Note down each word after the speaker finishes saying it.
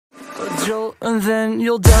A jolt and then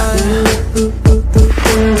you'll die.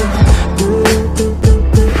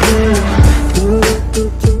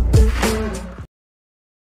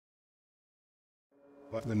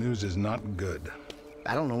 But the news is not good.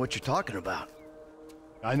 I don't know what you're talking about.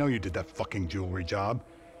 I know you did that fucking jewelry job.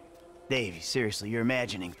 Dave, seriously, you're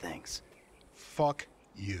imagining things. Fuck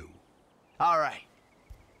you. All right.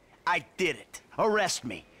 I did it. Arrest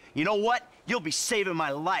me. You know what? You'll be saving my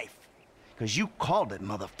life. Because you called it,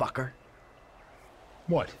 motherfucker.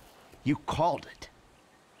 What? You called it.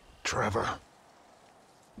 Trevor.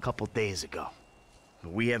 A couple days ago.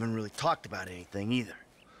 But we haven't really talked about anything either.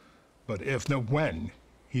 But if, no, when,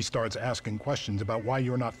 he starts asking questions about why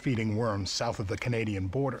you're not feeding worms south of the Canadian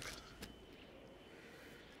border.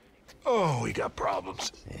 Oh, we got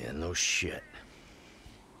problems. Yeah, no shit.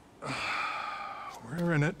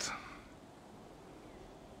 We're in it.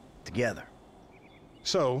 Together.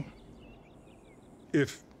 So,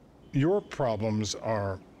 if your problems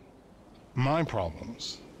are my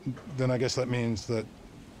problems, then I guess that means that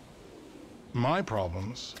my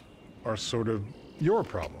problems are sort of your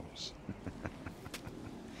problems.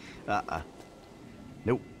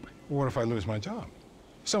 Nope. What if I lose my job?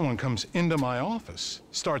 Someone comes into my office,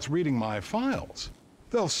 starts reading my files.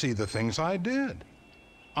 They'll see the things I did.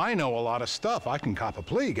 I know a lot of stuff. I can cop a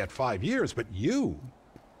plea, get 5 years, but you...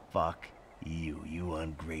 Fuck you, you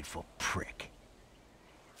ungrateful prick.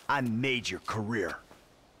 I made your career.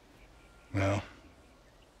 Well,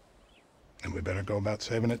 then we better go about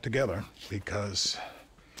saving it together, because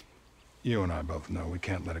you and I both know we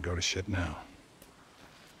can't let it go to shit now.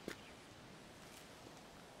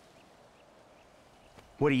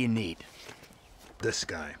 What do you need? This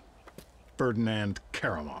guy, Ferdinand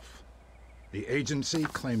Karamov. The agency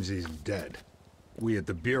claims he's dead. We at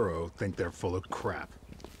the Bureau think they're full of crap.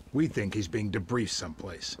 We think he's being debriefed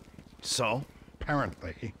someplace. So?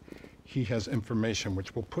 Apparently, he has information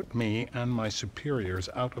which will put me and my superiors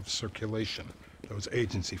out of circulation. Those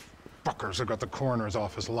agency fuckers have got the coroner's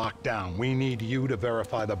office locked down. We need you to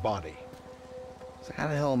verify the body. So how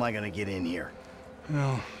the hell am I gonna get in here?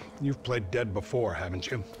 Well, you've played dead before,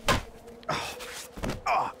 haven't you?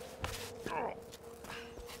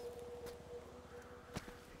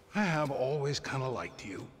 I have always kind of liked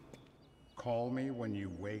you. Call me when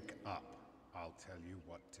you wake up. I'll tell you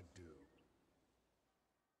what to do.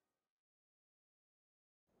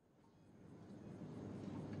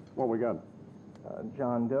 What we got?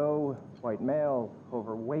 John Doe, white male,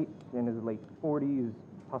 overweight, in his late 40s,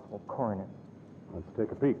 possible coroner. Let's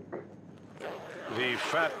take a peek. The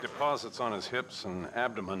fat deposits on his hips and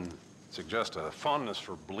abdomen suggest a fondness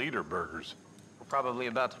for bleeder burgers. We're probably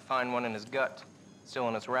about to find one in his gut, still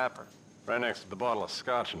in its wrapper. Right next to the bottle of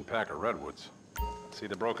scotch and pack of redwoods. See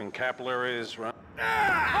the broken capillaries, right?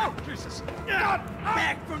 Oh, Jesus! God,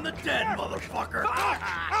 back from the dead, motherfucker!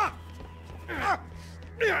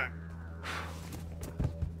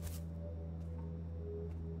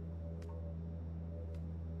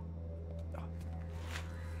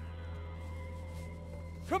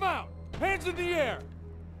 Come out! Hands in the air!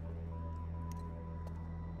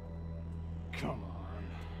 Come on.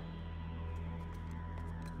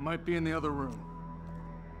 Might be in the other room.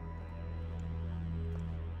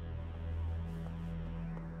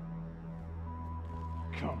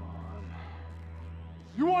 Come on.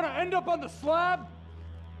 You want to end up on the slab?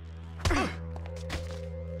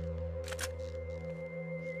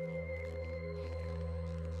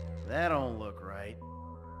 That don't look right.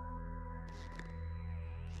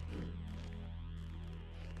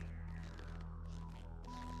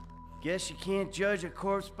 Guess you can't judge a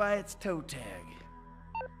corpse by its toe tag.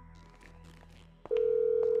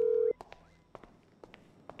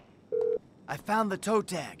 I found the toe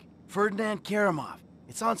tag. Ferdinand Karamov.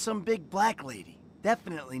 It's on some big black lady.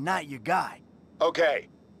 Definitely not your guy. Okay.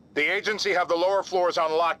 The agency have the lower floors on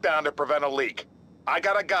lockdown to prevent a leak. I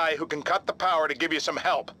got a guy who can cut the power to give you some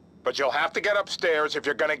help, but you'll have to get upstairs if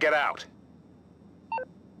you're gonna get out.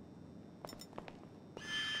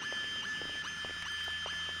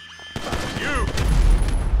 You!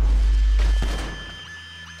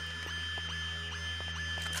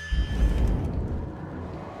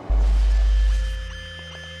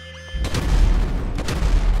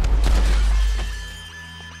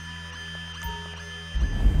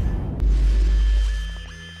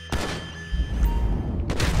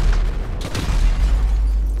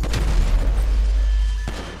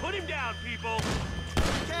 Put him down, people!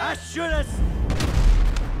 I should've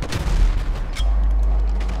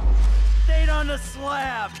stayed on the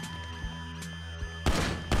slab!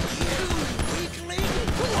 You weakling!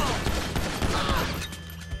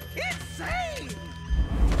 Insane!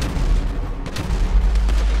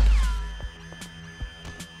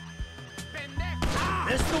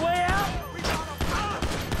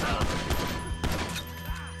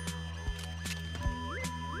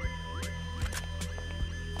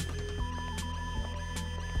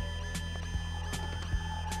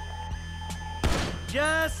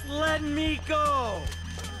 just let me go!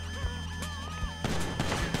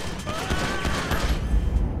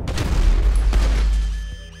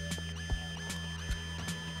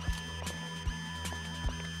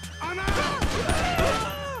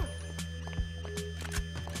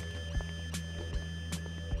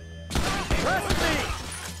 Trust me!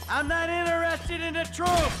 I'm not interested in the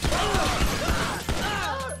truth!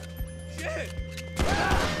 Shit!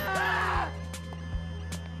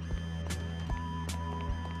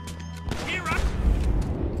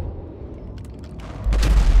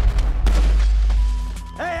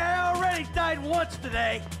 Hey, I already died once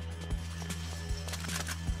today!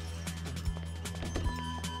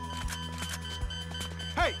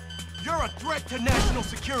 Hey, you're a threat to national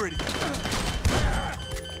security.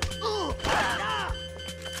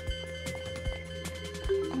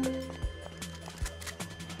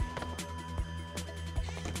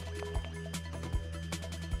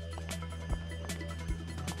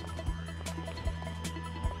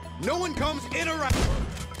 No one comes in around.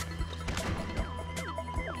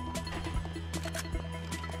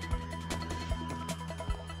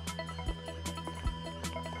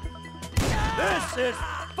 This is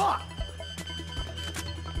fucked!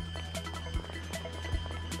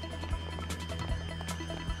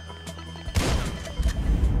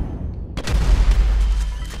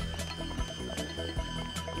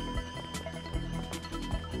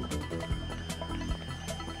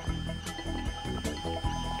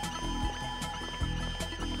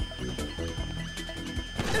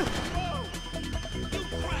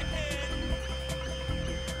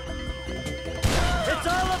 It's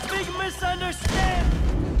all a big misunderstanding!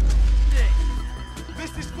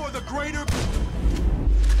 This is for the greater...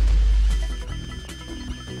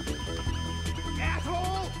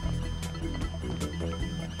 Asshole!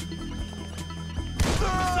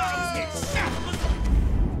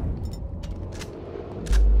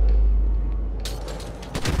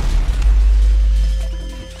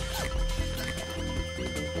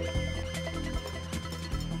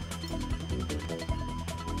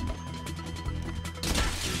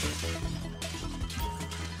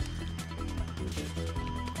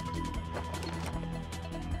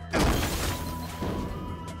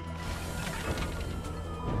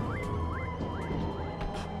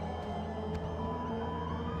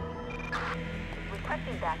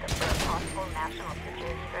 Requesting backup for a possible national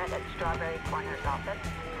security threat at Strawberry Corner's office.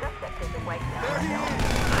 Suspect is awake now. There he is!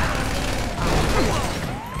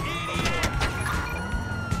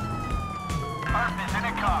 Earth is in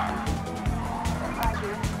a car.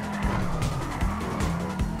 Roger.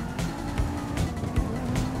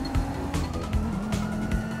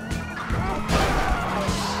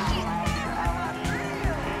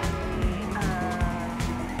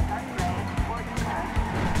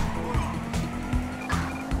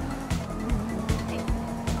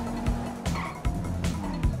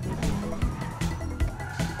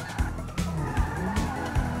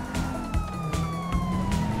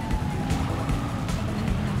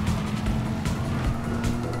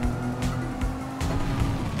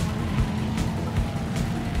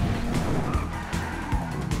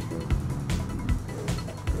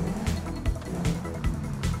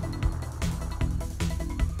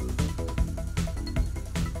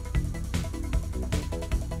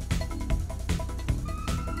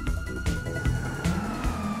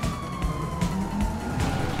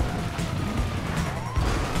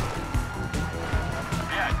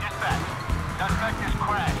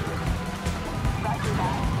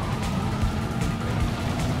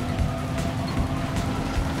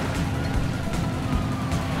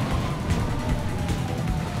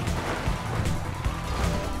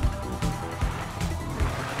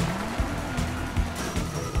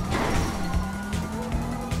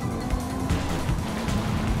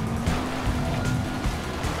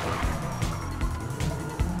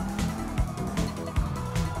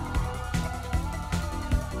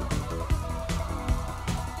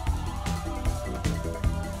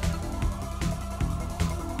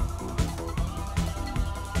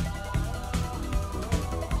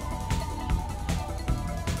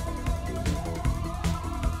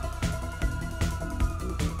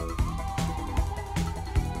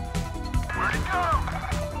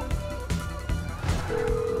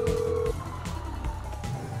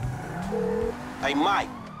 Hey, Mike.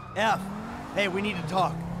 F. Hey, we need to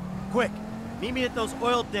talk. Quick. Meet me at those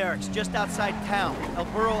oil derricks just outside town, El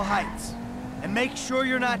Burro Heights. And make sure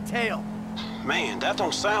you're not tailed. Man, that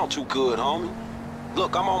don't sound too good, homie.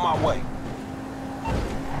 Look, I'm on my way.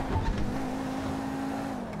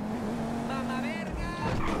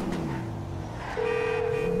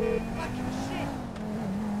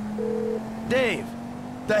 Dave,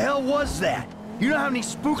 the hell was that? You know how many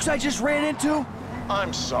spooks I just ran into?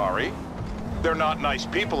 I'm sorry. They're not nice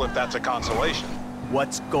people if that's a consolation.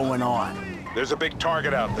 What's going on? There's a big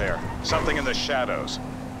target out there. Something in the shadows.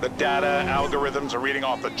 The data algorithms are reading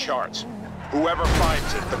off the charts. Whoever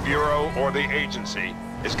finds it, the Bureau or the agency,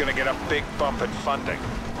 is gonna get a big bump in funding.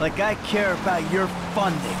 Like I care about your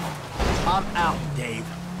funding. I'm out, Dave.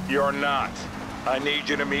 You're not. I need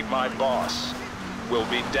you to meet my boss. We'll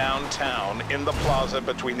be downtown in the plaza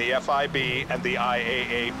between the FIB and the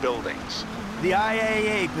IAA buildings. The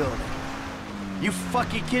IAA building? You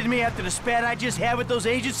fucking kidding me after the spat I just had with those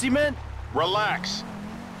agency men? Relax.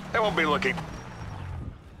 They won't be looking.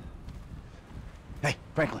 Hey,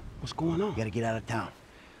 Franklin. What's going on? You gotta get out of town.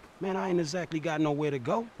 Man, I ain't exactly got nowhere to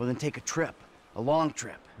go. Well, then take a trip. A long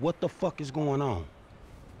trip. What the fuck is going on?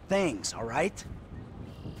 Things, all right?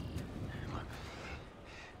 Look,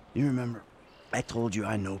 you remember I told you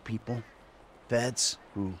I know people, feds,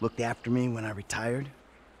 who looked after me when I retired?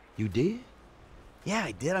 You did? Yeah,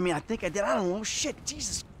 I did. I think I did. I don't know. Shit,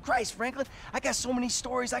 Jesus Christ, Franklin. I got so many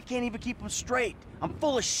stories, I can't even keep them straight. I'm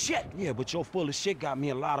full of shit. Yeah, but your full of shit got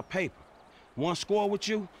me a lot of paper. One score with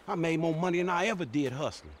you, I made more money than I ever did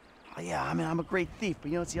hustling. Oh, yeah, I'm a great thief,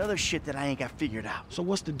 but it's the other shit that I ain't got figured out. So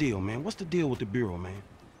what's the deal, man? What's the deal with the Bureau, man?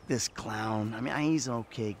 This clown, he's an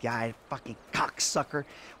okay guy, fucking cocksucker.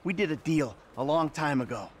 We did a deal a long time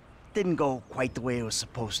ago. Didn't go quite the way it was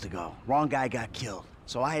supposed to go. Wrong guy got killed.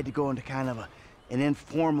 So I had to go into kind of an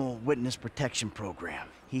informal witness protection program.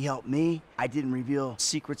 He helped me, I didn't reveal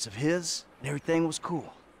secrets of his, and everything was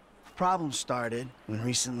cool. Problem started when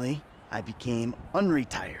recently I became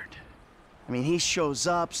unretired. He shows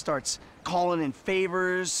up, starts calling in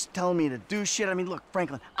favors, telling me to do shit. Look,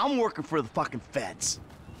 Franklin, I'm working for the fucking feds.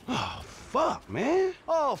 Oh, fuck, man.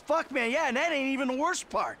 Oh, fuck, man, yeah, and that ain't even the worst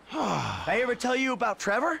part. I ever tell you about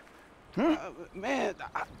Trevor? Man,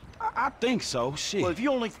 I think so, shit. Well, if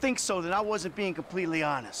you only think so, then I wasn't being completely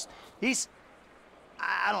honest. He's,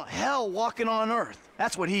 hell walking on Earth.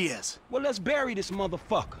 That's what he is. Well, let's bury this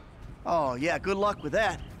motherfucker. Oh, yeah, good luck with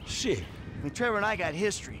that. Shit. Trevor and I got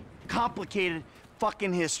history. Complicated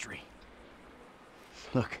fucking history.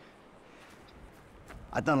 Look,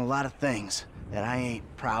 I've done a lot of things that I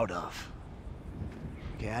ain't proud of.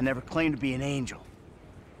 Okay, I never claimed to be an angel.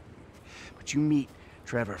 But you meet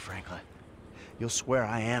Trevor, Franklin, you'll swear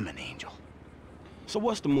I am an angel. So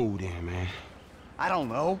what's the mood then, man? I don't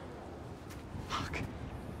know. Look,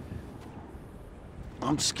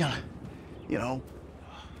 I'm just gonna,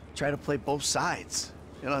 try to play both sides.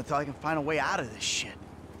 Until I can find a way out of this shit.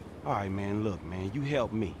 All right, man, look, man, you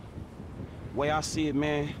help me. Way I see it,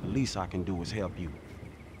 man, the least I can do is help you.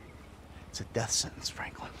 It's a death sentence,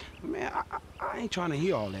 Franklin. Man, I ain't trying to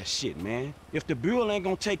hear all that shit, man. If the Bureau ain't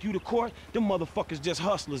gonna take you to court, them motherfuckers just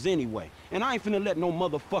hustlers anyway. And I ain't finna let no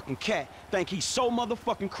motherfucking cat think he's so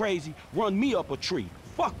motherfucking crazy, run me up a tree.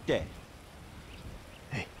 Fuck that.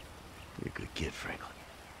 Hey, you're a good kid, Franklin.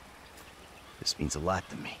 This means a lot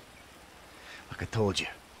to me. Like I told you,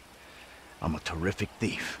 I'm a terrific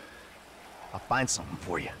thief. I'll find something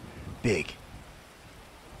for you. Big.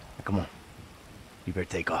 Now, come on. You better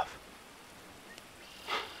take off.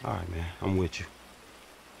 All right, man. I'm with you.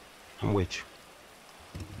 I'm with you.